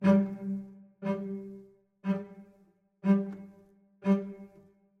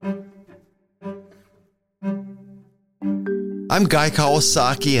I'm Guy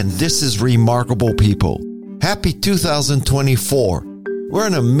Kawasaki, and this is Remarkable People. Happy 2024. We're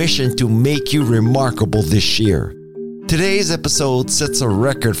on a mission to make you remarkable this year. Today's episode sets a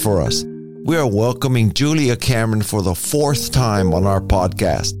record for us. We are welcoming Julia Cameron for the fourth time on our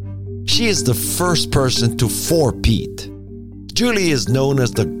podcast. She is the first person to four-peat. Julia is known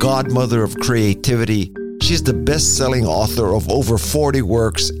as the godmother of creativity. She's the best-selling author of over 40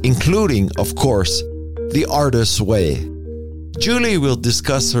 works, including, of course, The Artist's Way. Julie will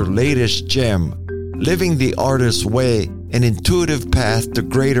discuss her latest gem, Living the Artist's Way, an intuitive path to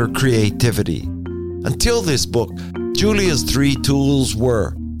greater creativity. Until this book, Julia's three tools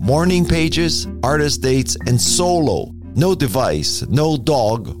were morning pages, artist dates, and solo, no device, no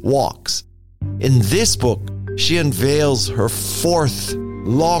dog walks. In this book, she unveils her fourth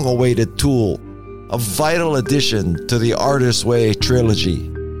long-awaited tool, a vital addition to the Artist's Way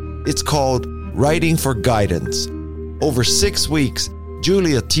trilogy. It's called Writing for Guidance. Over 6 weeks,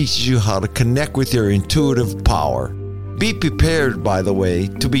 Julia teaches you how to connect with your intuitive power. Be prepared, by the way,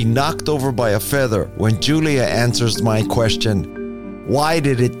 to be knocked over by a feather when Julia answers my question, why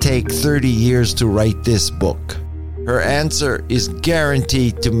did it take 30 years to write this book? Her answer is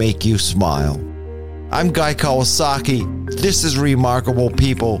guaranteed to make you smile. I'm Guy Kawasaki, this is Remarkable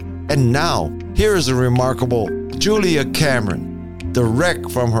People, and now, here is a remarkable Julia Cameron,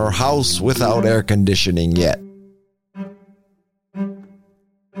 direct from her house without air conditioning yet.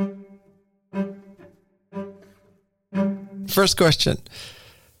 First question.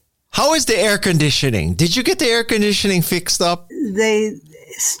 How is the air conditioning? Did you get the air conditioning fixed up? They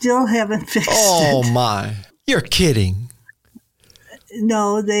still haven't fixed it. Oh my. You're kidding.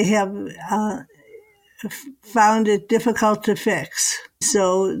 No, they have found it difficult to fix.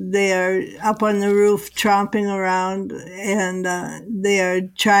 So they are up on the roof tromping around, and they are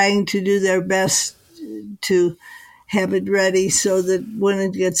trying to do their best to have it ready so that when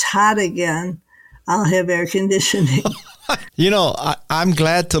it gets hot again, I'll have air conditioning. You know, I'm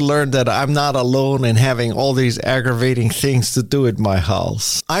glad to learn that I'm not alone in having all these aggravating things to do in my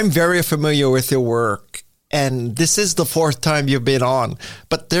house. I'm very familiar with your work, and this is the fourth time you've been on.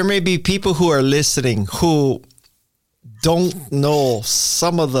 But there may be people who are listening who don't know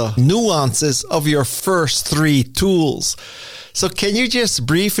some of the nuances of your first three tools. So can you just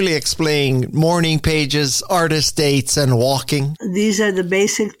briefly explain morning pages, artist dates, and walking? These are the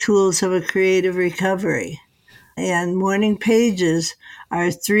basic tools of a creative recovery. And morning pages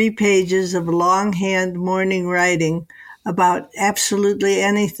are 3 pages of longhand morning writing about absolutely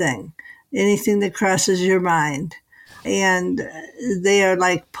anything that crosses your mind. And they are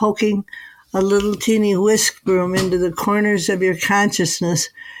like poking a little teeny whisk broom into the corners of your consciousness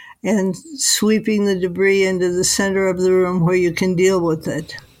and sweeping the debris into the center of the room where you can deal with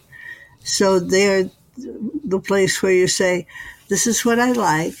it. So they're the place where you say, this is what I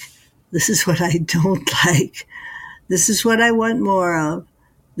like, this is what I don't like. This is what I want more of.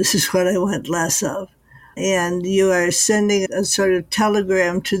 This is what I want less of. And you are sending a sort of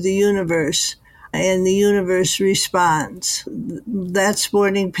telegram to the universe, and the universe responds. That's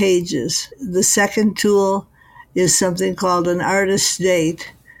morning pages. The second tool is something called an artist's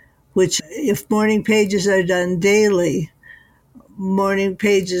date, which if morning pages are done daily, morning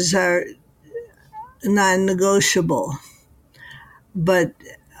pages are non-negotiable. But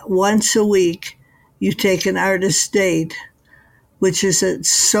once a week, you take an artist's date, which is a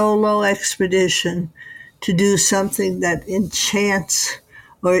solo expedition to do something that enchants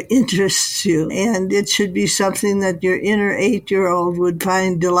or interests you. And it should be something that your inner 8-year-old would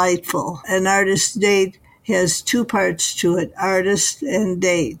find delightful. An artist's date has 2 parts to it, artist and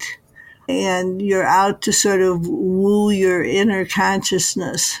date. And you're out to sort of woo your inner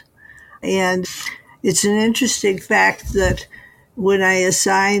consciousness. And it's an interesting fact that when I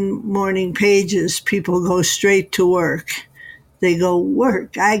assign morning pages, people go straight to work. They go,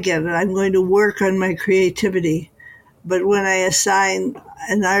 work, I get it. I'm going to work on my creativity. But when I assign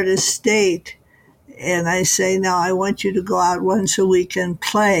an artist's date and I say, now I want you to go out once a week and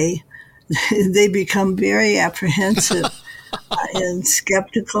play, they become very apprehensive and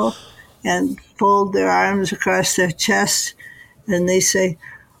skeptical and fold their arms across their chest. And they say,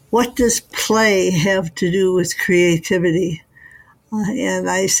 what does play have to do with creativity? And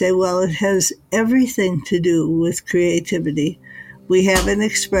I say, well, it has everything to do with creativity. We have an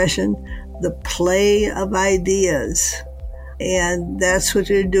expression, the play of ideas. And that's what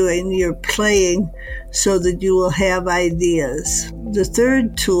you're doing. You're playing so that you will have ideas. The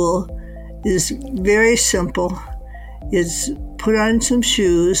third tool is very simple. It's put on some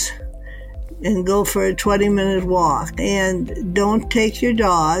shoes, and go for a 20-minute walk. And don't take your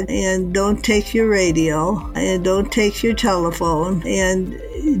dog, and don't take your radio, and don't take your telephone, and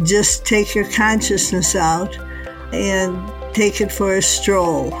just take your consciousness out and take it for a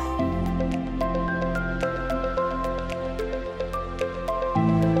stroll.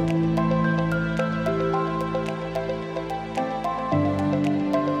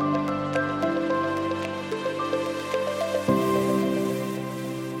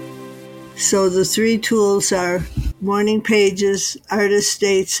 So the three tools are morning pages, artist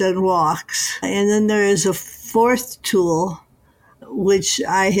states, and walks. And then there is a fourth tool, which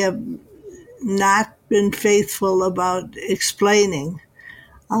I have not been faithful about explaining.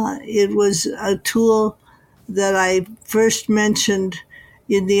 It was a tool that I first mentioned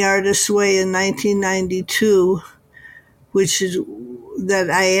in The Artist's Way in 1992, which is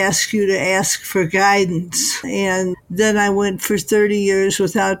that I ask you to ask for guidance. And then I went for 30 years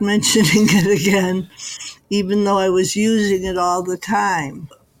without mentioning it again, even though I was using it all the time.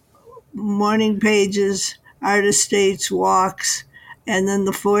 Morning pages, artist states, walks, and then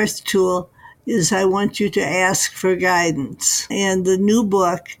the fourth tool is I want you to ask for guidance. And the new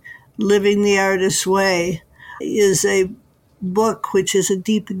book, Living the Artist's Way, is a book which is a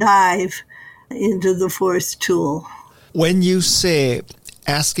deep dive into the fourth tool. When you say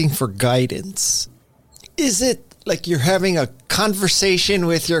asking for guidance, is it like you're having a conversation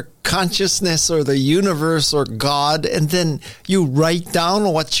with your consciousness or the universe or God, and then you write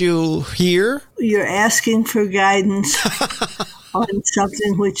down what you hear? You're asking for guidance on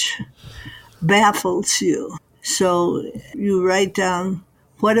something which baffles you. So you write down,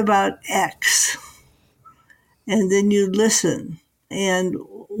 what about X? And then you listen. And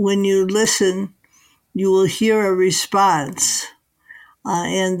when you listen, you will hear a response,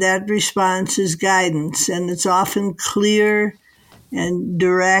 and that response is guidance, and it's often clear and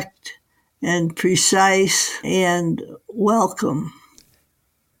direct and precise and welcome.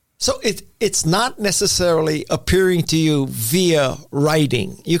 So it's not necessarily appearing to you via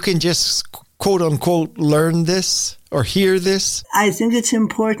writing. You can just, quote unquote, learn this or hear this? I think it's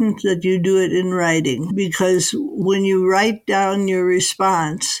important that you do it in writing, because when you write down your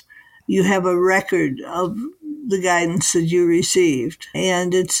response, you have a record of the guidance that you received.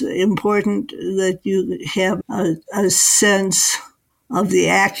 And it's important that you have a sense of the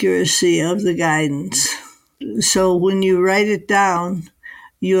accuracy of the guidance. So when you write it down,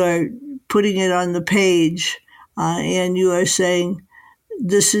 you are putting it on the page, and you are saying,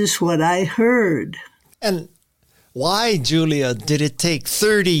 this is what I heard. And why, Julia, did it take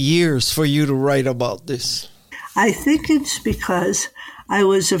 30 years for you to write about this? I think it's because I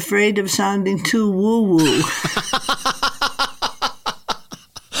was afraid of sounding too woo-woo.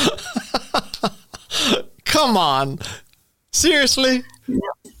 Come on. Seriously?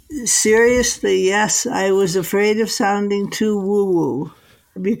 Seriously, yes. I was afraid of sounding too woo-woo.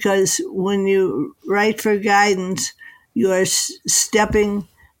 Because when you write for guidance, you are stepping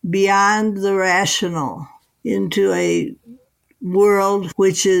beyond the rational into a world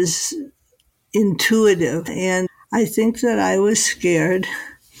which is intuitive. And I think that I was scared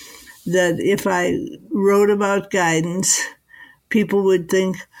that if I wrote about guidance, people would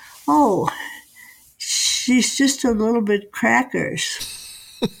think, oh, she's just a little bit crackers.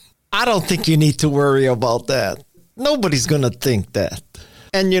 I don't think you need to worry about that. Nobody's going to think that.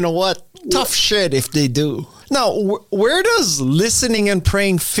 And you know what? Tough shit if they do. Now, where does listening and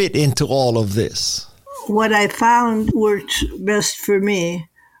praying fit into all of this? What I found worked best for me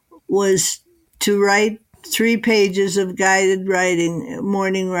was to write 3 pages of guided writing,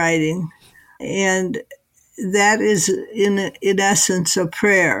 morning writing. And that is, in essence, a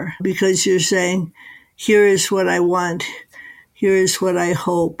prayer, because you're saying, here is what I want, here is what I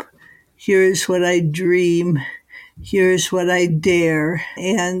hope, here is what I dream, here is what I dare.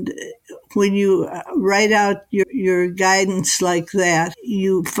 And when you write out your guidance like that,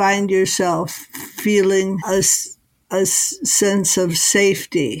 you find yourself feeling a sense of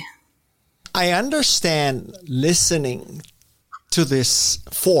safety. I understand listening to this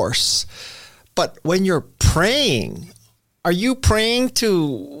force, but when you're praying, are you praying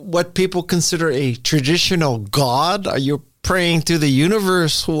to what people consider a traditional God? Are you praying to the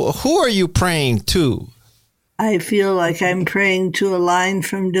universe? Who are you praying to? I feel like I'm praying to a line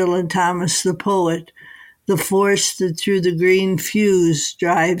from Dylan Thomas, the poet, the force that through the green fuse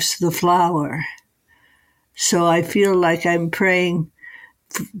drives the flower. So I feel like I'm praying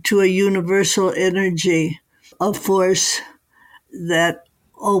to a universal energy, a force that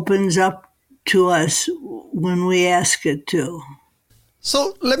opens up to us when we ask it to.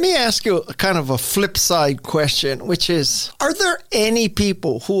 So let me ask you a kind of a flip side question, which is, are there any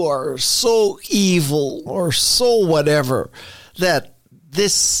people who are so evil or so whatever that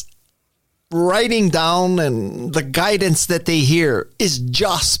this writing down and the guidance that they hear is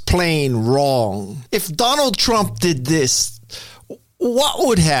just plain wrong? If Donald Trump did this, what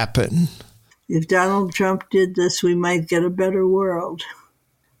would happen? If Donald Trump did this, we might get a better world.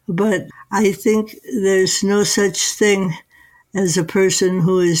 But I think there's no such thing as a person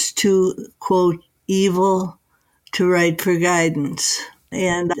who is too, quote, evil to write for guidance.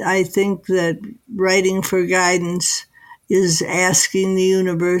 And I think that writing for guidance is asking the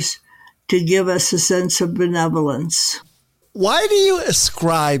universe to give us a sense of benevolence. Why do you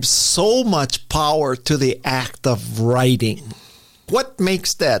ascribe so much power to the act of writing? What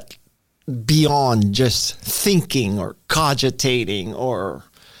makes that beyond just thinking or cogitating or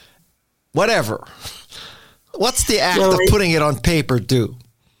whatever? What's the act of putting it on paper do?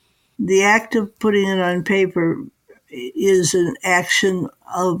 The act of putting it on paper is an action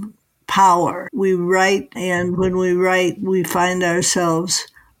of power. We write, and when we write, we find ourselves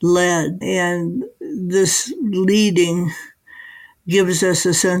led. And this leading gives us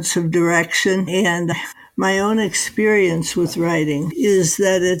a sense of direction. And my own experience with writing is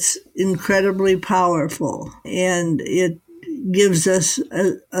that it's incredibly powerful, and it gives us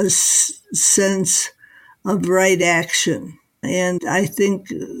a sense of right action. And I think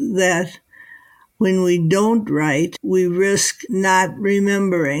that when we don't write, we risk not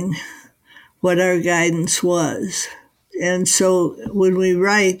remembering what our guidance was. And so when we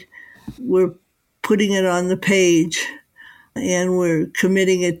write, we're putting it on the page and we're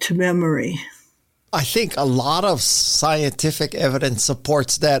committing it to memory. I think a lot of scientific evidence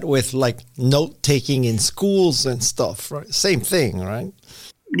supports that with like note taking in schools and stuff, right? Same thing, right?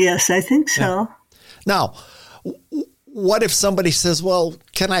 Yes, I think so. Yeah. Now, what if somebody says, well,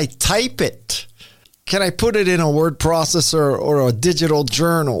 can I type it? Can I put it in a word processor or a digital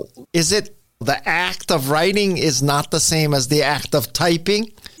journal? Is it the act of writing is not the same as the act of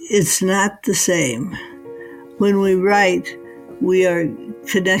typing? It's not the same. When we write, we are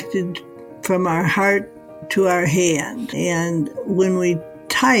connected from our heart to our hand. And when we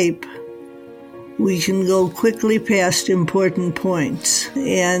type, we can go quickly past important points.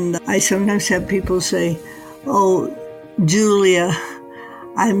 And I sometimes have people say, oh, Julia,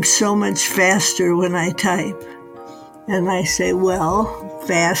 I'm so much faster when I type. And I say, well,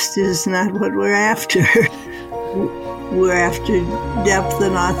 fast is not what we're after. We're after depth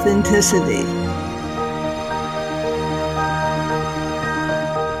and authenticity.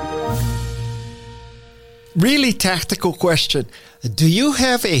 Really tactical question. Do you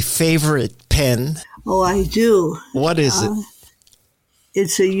have a favorite pen? Oh, I do. What is it?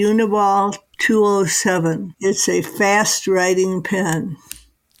 It's a Uniball 207. It's a fast writing pen.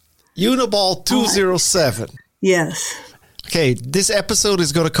 Uniball 207. Yes. Okay, this episode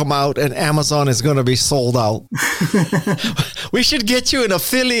is going to come out and Amazon is going to be sold out. We should get you an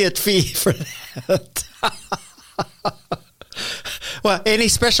affiliate fee for that. Well, any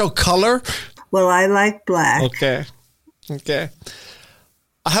special color? Well, I like black. Okay.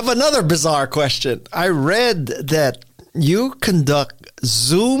 I have another bizarre question. I read that you conduct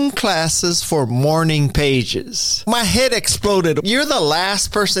Zoom classes for morning pages. My head exploded. You're the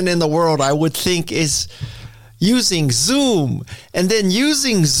last person in the world I would think is using Zoom, and then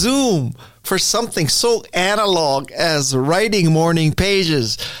using Zoom for something so analog as writing morning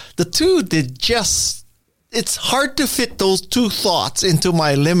pages. The two it's hard to fit those two thoughts into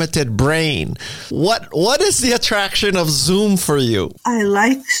my limited brain. What is the attraction of Zoom for you? I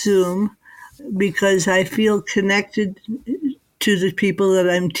like Zoom because I feel connected to the people that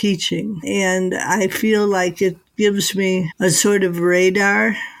I'm teaching. And I feel like it gives me a sort of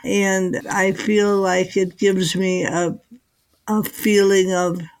radar, and I feel like it gives me a feeling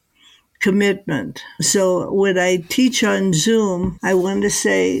of commitment. So when I teach on Zoom, I want to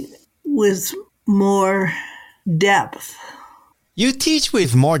say with more depth. You teach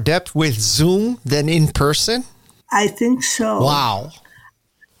with more depth with Zoom than in person? I think so. Wow.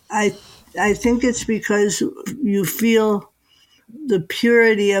 I think it's because you feel the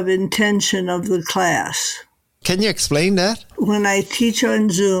purity of intention of the class. Can you explain that? When I teach on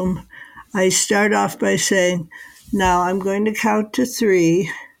Zoom, I start off by saying, now I'm going to count to 3,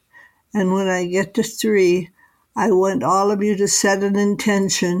 and when I get to 3, I want all of you to set an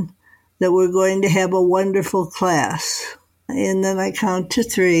intention that we're going to have a wonderful class. And then I count to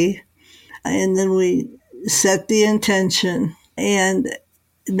 3, and then we set the intention. And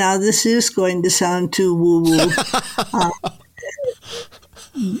now this is going to sound too woo-woo,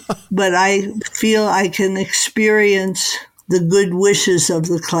 but I feel I can experience the good wishes of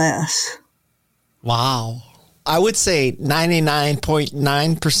the class. Wow. I would say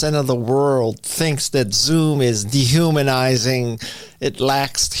 99.9% of the world thinks that Zoom is dehumanizing. It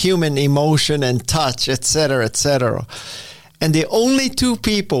lacks human emotion and touch, etc., etc. And the only two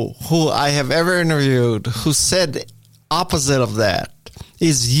people who I have ever interviewed who said opposite of that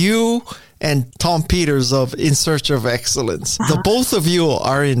is you and Tom Peters of In Search of Excellence. The both of you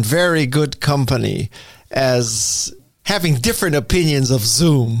are in very good company as having different opinions of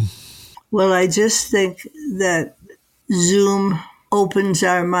Zoom. Well, I just think that Zoom opens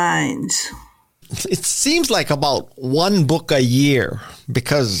our minds. It seems like about one book a year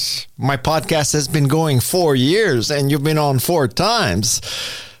because my podcast has been going 4 years and you've been on 4 times.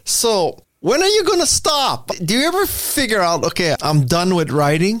 So when are you going to stop? Do you ever figure out, okay, I'm done with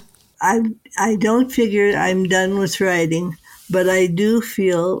writing? I don't figure I'm done with writing, but I do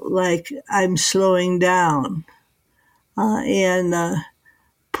feel like I'm slowing down and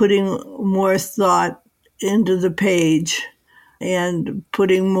putting more thought into the page and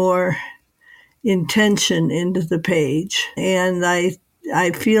putting more intention into the page. And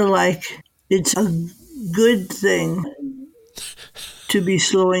I feel like it's a good thing to be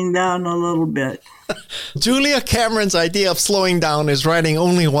slowing down a little bit. Julia Cameron's idea of slowing down is writing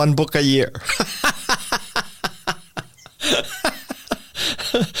only 1 book a year.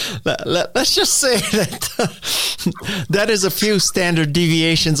 Let's just say that that is a few standard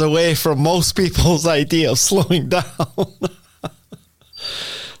deviations away from most people's idea of slowing down.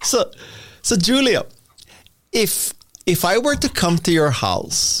 So Julia, if I were to come to your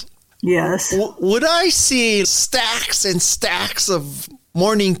house, yes, would I see stacks and stacks of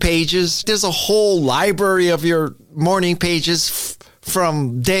morning pages? There's a whole library of your morning pages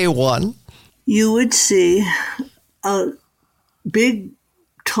from day one. You would see a big,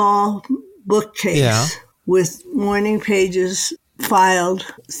 tall bookcase with morning pages filed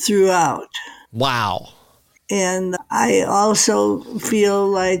throughout. Wow. And I also feel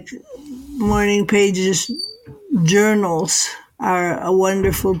like morning pages journals are a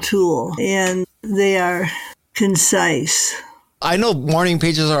wonderful tool, and they are concise. I know morning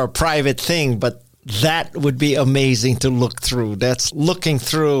pages are a private thing, but that would be amazing to look through. That's looking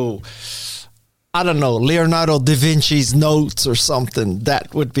through, I don't know, Leonardo da Vinci's notes or something.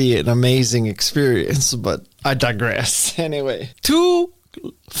 That would be an amazing experience, but I digress. Anyway, 2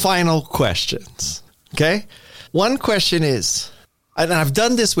 final questions, okay? One question is, and I've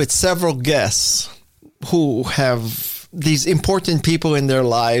done this with several guests who have these important people in their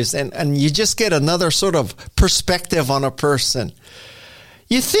lives, and you just get another sort of perspective on a person.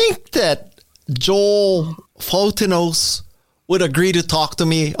 You think that Joel Fotinos would agree to talk to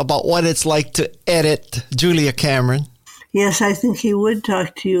me about what it's like to edit Julia Cameron? Yes, I think he would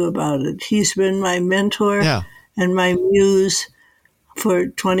talk to you about it. He's been my mentor and my muse for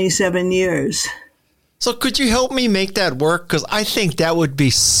 27 years. So could you help me make that work? Because I think that would be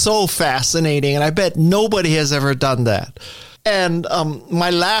so fascinating, and I bet nobody has ever done that. And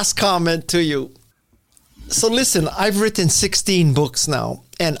my last comment to you. So listen, I've written 16 books now,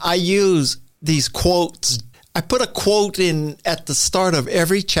 and I use these quotes. I put a quote in at the start of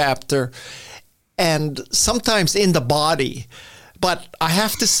every chapter and sometimes in the body. But I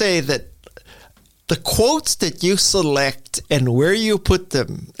have to say that the quotes that you select and where you put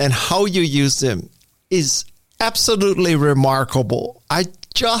them and how you use them is absolutely remarkable. I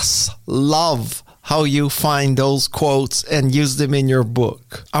just love how you find those quotes and use them in your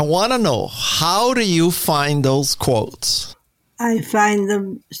book. I want to know, how do you find those quotes? I find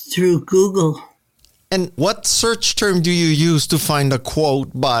them through Google. And what search term do you use to find a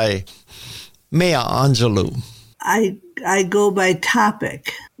quote by Maya Angelou? I go by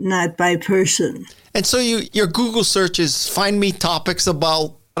topic, not by person. And so your Google search is find me topics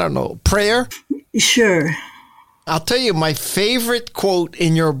about, I don't know, prayer? Sure. I'll tell you, my favorite quote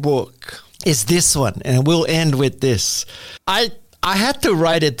in your book is this one, and we'll end with this. I had to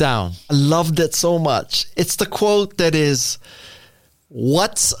write it down. I loved it so much. It's the quote that is,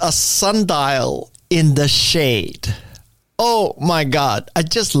 "What's a sundial in the shade?" Oh my God, I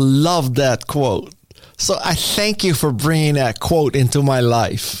just love that quote. So I thank you for bringing that quote into my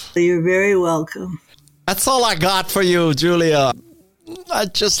life. You're very welcome. That's all I got for you, Julia. I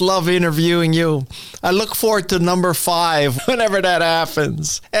just love interviewing you. I look forward to number 5 whenever that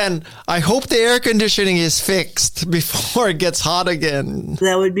happens. And I hope the air conditioning is fixed before it gets hot again.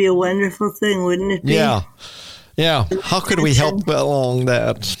 That would be a wonderful thing, wouldn't it be? Yeah. Yeah. How could we help along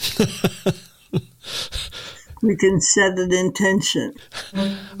that? We can set an intention.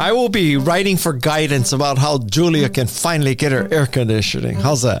 I will be writing for guidance about how Julia can finally get her air conditioning.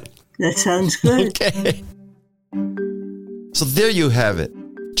 How's that? That sounds good. Okay. So there you have it.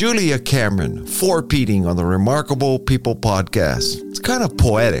 Julia Cameron, four-peating on the Remarkable People podcast. It's kind of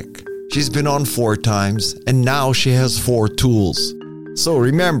poetic. She's been on 4 times, and now she has 4 tools. So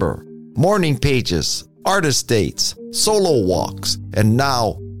remember, morning pages, artist dates, solo walks, and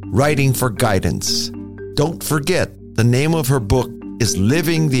now writing for guidance. Don't forget, the name of her book is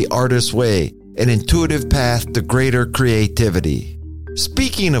Living the Artist's Way, an intuitive path to greater creativity.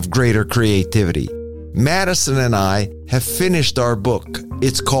 Speaking of greater creativity, Madison and I have finished our book.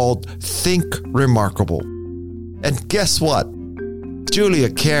 It's called Think Remarkable. And guess what? Julia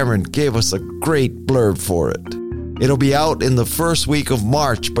Cameron gave us a great blurb for it. It'll be out in the first week of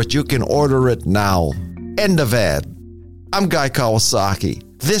March, but you can order it now. End of ad. I'm Guy Kawasaki.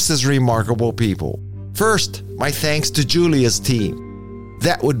 This is Remarkable People. First, my thanks to Julia's team.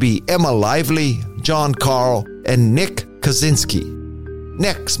 That would be Emma Lively, John Carl, and Nick Kaczynski.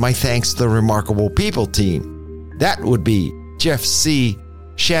 Next, my thanks to the Remarkable People team. That would be Jeff C.,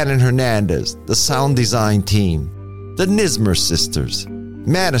 Shannon Hernandez, the sound design team, the Nismer sisters,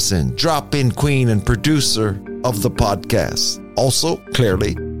 Madison, drop-in queen and producer of the podcast. Also,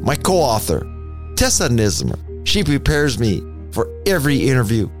 clearly, my co-author, Tessa Nismer. She prepares me for every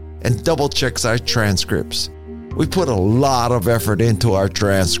interview and double-checks our transcripts. We put a lot of effort into our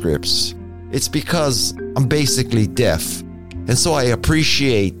transcripts. It's because I'm basically deaf, and so I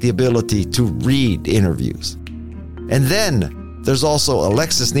appreciate the ability to read interviews. And then there's also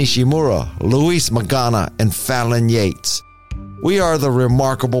Alexis Nishimura, Luis Magana, and Fallon Yates. We are the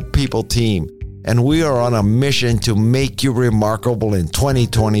Remarkable People team, and we are on a mission to make you remarkable in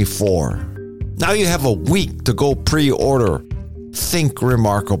 2024. Now you have a week to go pre-order Think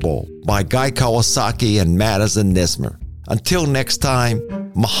Remarkable by Guy Kawasaki and Madison Nismer. Until next time,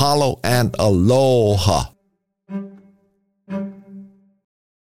 mahalo and aloha.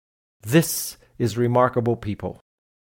 This is Remarkable People.